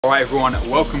Alright everyone,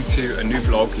 welcome to a new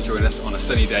vlog. You join us on a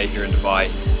sunny day here in Dubai.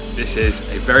 This is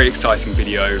a very exciting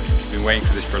video. We've been waiting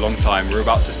for this for a long time. We're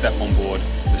about to step on board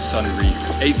the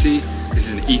Sunreef 80. This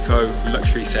is an eco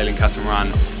luxury sailing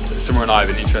catamaran. Summer and I have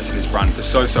been interested in this brand for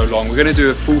so long. We're going to do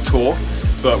a full tour,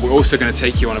 but we're also going to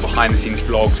take you on a behind the scenes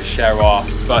vlog to share our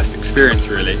first experience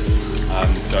really.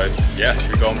 So yeah,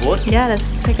 should we go on board? Yeah, let's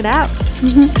check it out.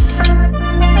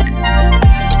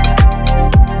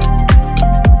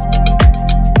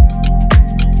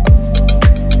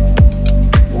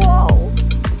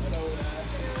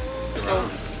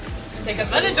 Take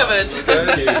advantage of it.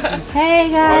 Hey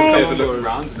guys. I'll have a look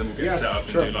around and then we'll get set up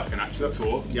and do like an actual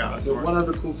tour. Yeah, so one of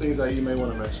the cool things that you may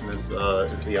want to mention is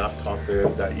the aft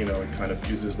cockpit that, you know, it kind of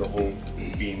uses the whole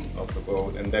beam of the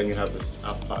boat, and then you have this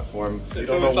aft platform. You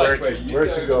don't know where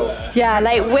to go. Yeah,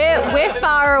 like we're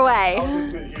far away. I'll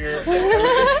just sit here.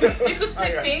 You could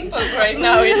play ping pong right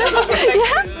now, you know?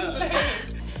 Yeah.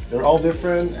 They're all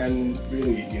different, and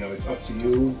really, you know, it's up to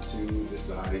you to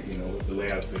decide, you know, what the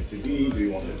layout's going to be. Do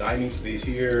you want the dining space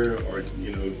here, or,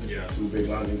 you know, two big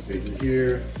lounging spaces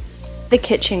here? The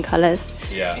kitchen colours.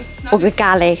 Yeah. Or the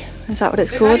galley. Is that what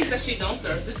it's called? The galley is actually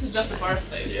downstairs. This is just a bar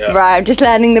space. Yeah. Right, I'm just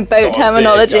learning the boat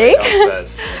terminology. So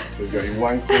you've got your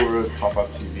wine coolers,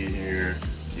 pop-up TV here,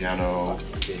 piano.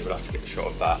 We'll have to get a shot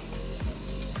of that.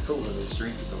 Cool, with the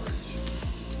drink storage.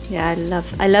 Yeah,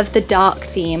 I love the dark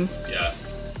theme. Yeah.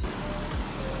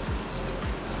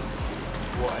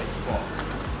 What a spot.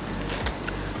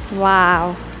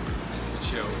 Wow. Nice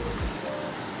to chill.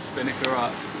 Spinnaker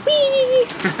up. Whee!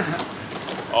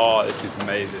 Oh, this is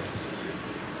amazing.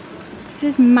 This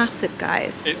is massive,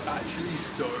 guys. It's actually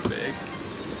so big.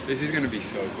 This is going to be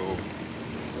so cool.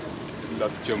 I'd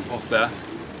love to jump off there.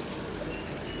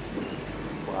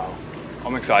 Wow.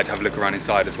 I'm excited to have a look around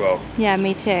inside as well. Yeah,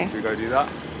 me too. Should we go do that?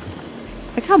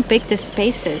 Look how big this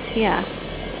space is here.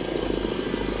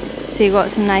 So you've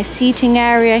got some nice seating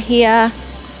area here.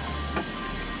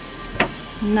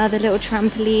 Another little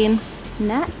trampoline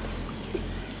net.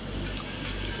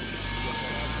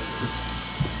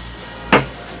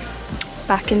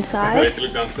 Back inside. Ready to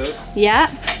look downstairs?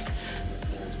 Yeah.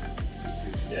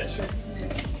 Yeah, sure.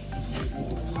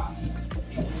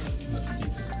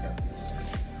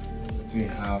 So you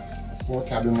have a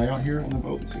 4-cabin layout here on the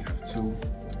boat. So you have 2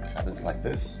 cabins like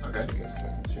this. Okay. So you guys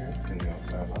have this here. And you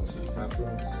also have ensuite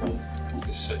bathrooms.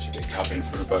 This is such a big cabin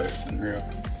for a boat, it's unreal.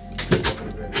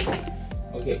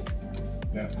 Okay.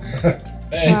 Yeah.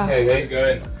 Hey, Wow. hey, how's it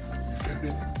going?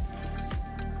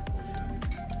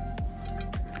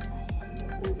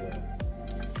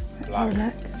 Oh,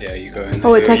 look. Yeah, you go in.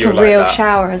 Oh, it's like a real that.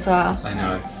 shower as well. I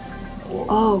know.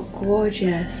 Oh,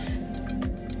 gorgeous.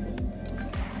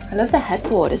 I love the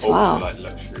headboard as Also well. like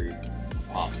luxury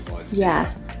apartment vibes.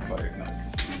 Yeah. Boat, that's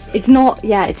just It's not,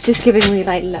 yeah, it's just giving me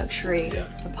like luxury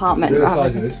apartment. Look at the rather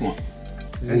size of than- this one.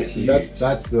 And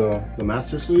that's the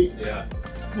master suite. Yeah.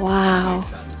 Wow.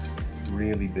 Makes sense.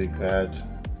 Really big bed.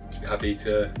 You happy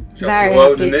to travel Very the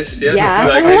world happy. in this? Yeah. Yeah. Is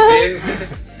that okay for you?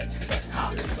 It's the best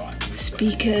interior design.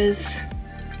 Speakers.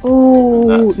 Oh,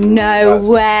 That's- no that's-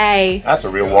 way. That's a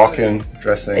real walk-in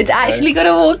dressing. It's actually got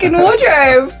a walk-in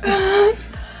wardrobe.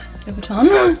 Have it The on.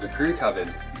 size of a crew cabin.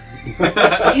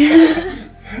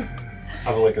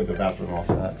 Have a look at the bathroom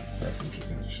also. That's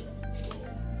interesting to show.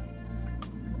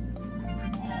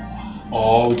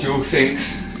 Oh, dual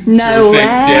sinks. No dual way.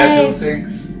 Sinks, yeah, dual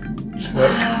sinks.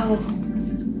 Wow.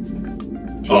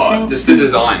 Oh, just the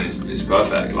design is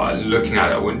perfect. Like looking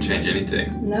at it, I wouldn't change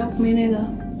anything. No, me neither.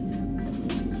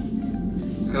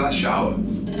 Look at that shower.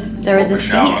 There is a Proper seat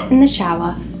shower. in the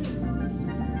shower.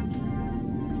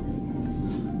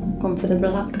 Gone for the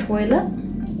black toilet.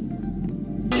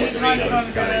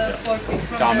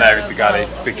 Down there is the galley,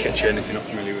 big kitchen. If you're not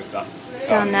familiar with that.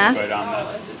 Down there. Go down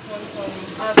there.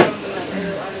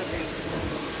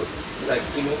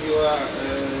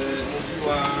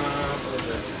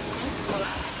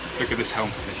 Look at this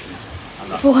helm position.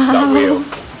 And that, Wow. that wheel.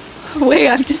 Wait,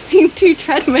 I've just seen 2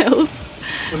 treadmills.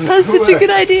 That's such a good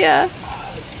idea.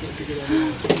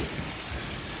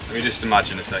 Let me just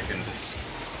imagine a second.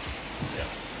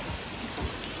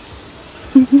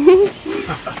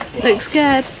 Looks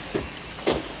good.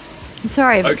 I'm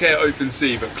sorry. Okay, open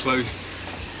sea, but close.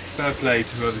 Fair play to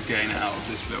whoever's getting it out of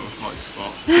this little tight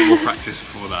spot. We'll practice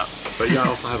before that. But you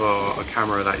also have a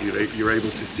camera that you're able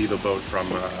to see the boat from,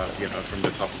 you know, from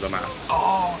the top of the mast.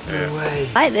 Oh, no way.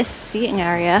 I like this seating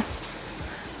area.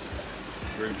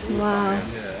 Room for all Wow. the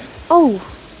family, yeah. Oh,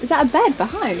 is that a bed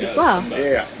behind as well?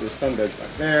 Yeah, there's some beds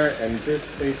back there, and this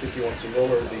space, if you want to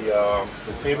lower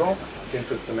the table, you can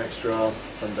put some extra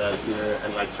beds here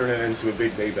and like turn it into a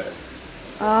big day bed.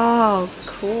 Oh,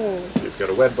 cool. So you've got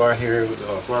a wet bar here with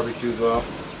a barbecue as well.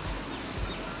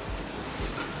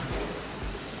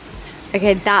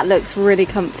 Okay, that looks really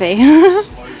comfy. So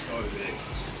big.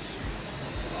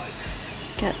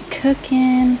 Get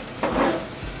cooking.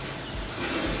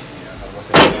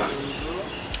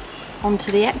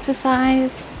 Onto the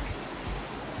exercise.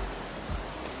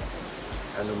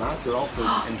 And the mats are also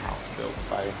in-house built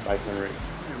by Sunreef.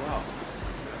 Oh, wow.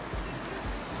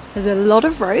 There's a lot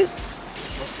of ropes.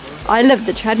 I love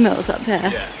the treadmills up here.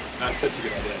 Yeah, that's such a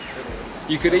good idea.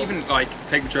 You could even like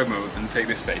take the treadmills and take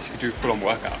this space. You could do a full-on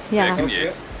workout. Yeah. Couldn't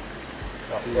you?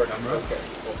 Okay.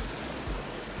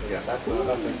 Yeah, that's the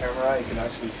camera. You can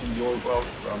actually see your boat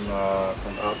from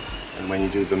up. And when you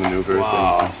do the maneuvers,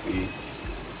 Wow. then you can see.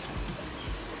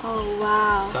 Oh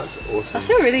wow. That's awesome. That's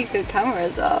a really good camera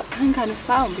as well. Can kind of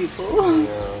spy on people.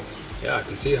 Yeah, I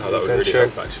can see how that You would can really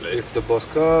check help actually. if the boss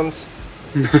comes.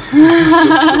 To be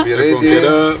Everyone get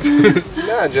ready. up.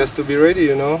 Yeah, just to be ready,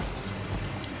 you know.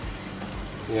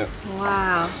 Yeah.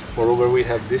 Wow. Moreover, we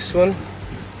have this one.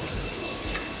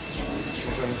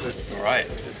 All right,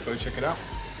 let's go check it out.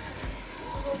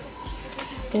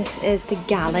 This is the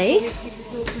galley. I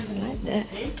like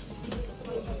this.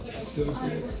 So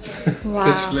good. Wow.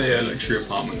 It's actually a luxury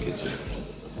apartment kitchen.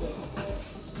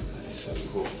 It's so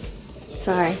cool.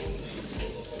 Sorry.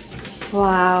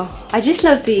 Wow. I just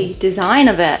love the design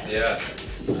of it. Yeah.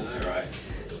 I know, right?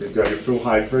 So you've got your full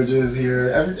height fridges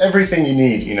here. Everything you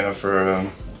need, you know, for.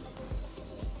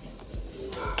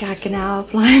 Gaggenau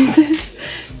appliances.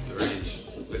 The range.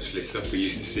 Literally stuff we're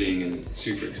used to seeing in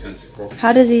super expensive properties.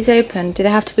 How do these open? Do they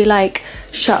have to be like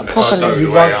shut They're properly? stowed You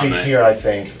away, want aren't these they? here, I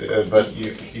think, but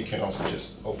you can also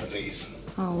just open these.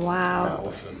 Oh wow.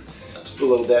 Awesome.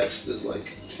 Below decks, there's like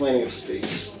plenty of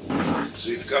space. So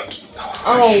you've got.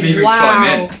 Oh Can even wow.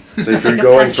 climb in. So if you're Like a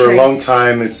going for a pantry. long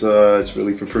time, it's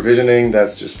really for provisioning.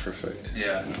 That's just perfect.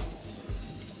 Yeah.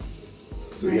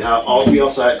 So we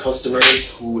also had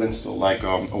customers who installed like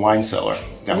a wine cellar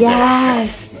down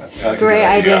Yes. there. That's a Great good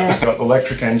idea. We've got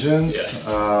electric engines,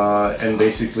 and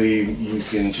basically you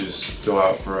can just go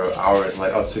out for hours,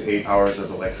 like up to 8 hours of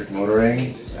electric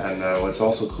motoring. And what's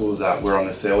also cool is that we're on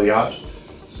a sail yacht.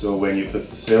 So when you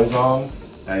put the sails on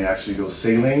and you actually go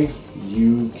sailing,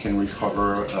 you can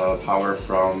recover power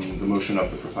from the motion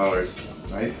of the propellers,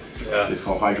 right? Yeah. It's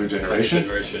called hydrogeneration.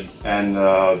 Generation. And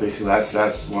basically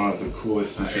that's one of the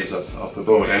coolest features of the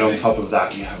boat. And on top of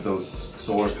that, you have those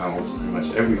solar panels pretty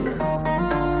much everywhere.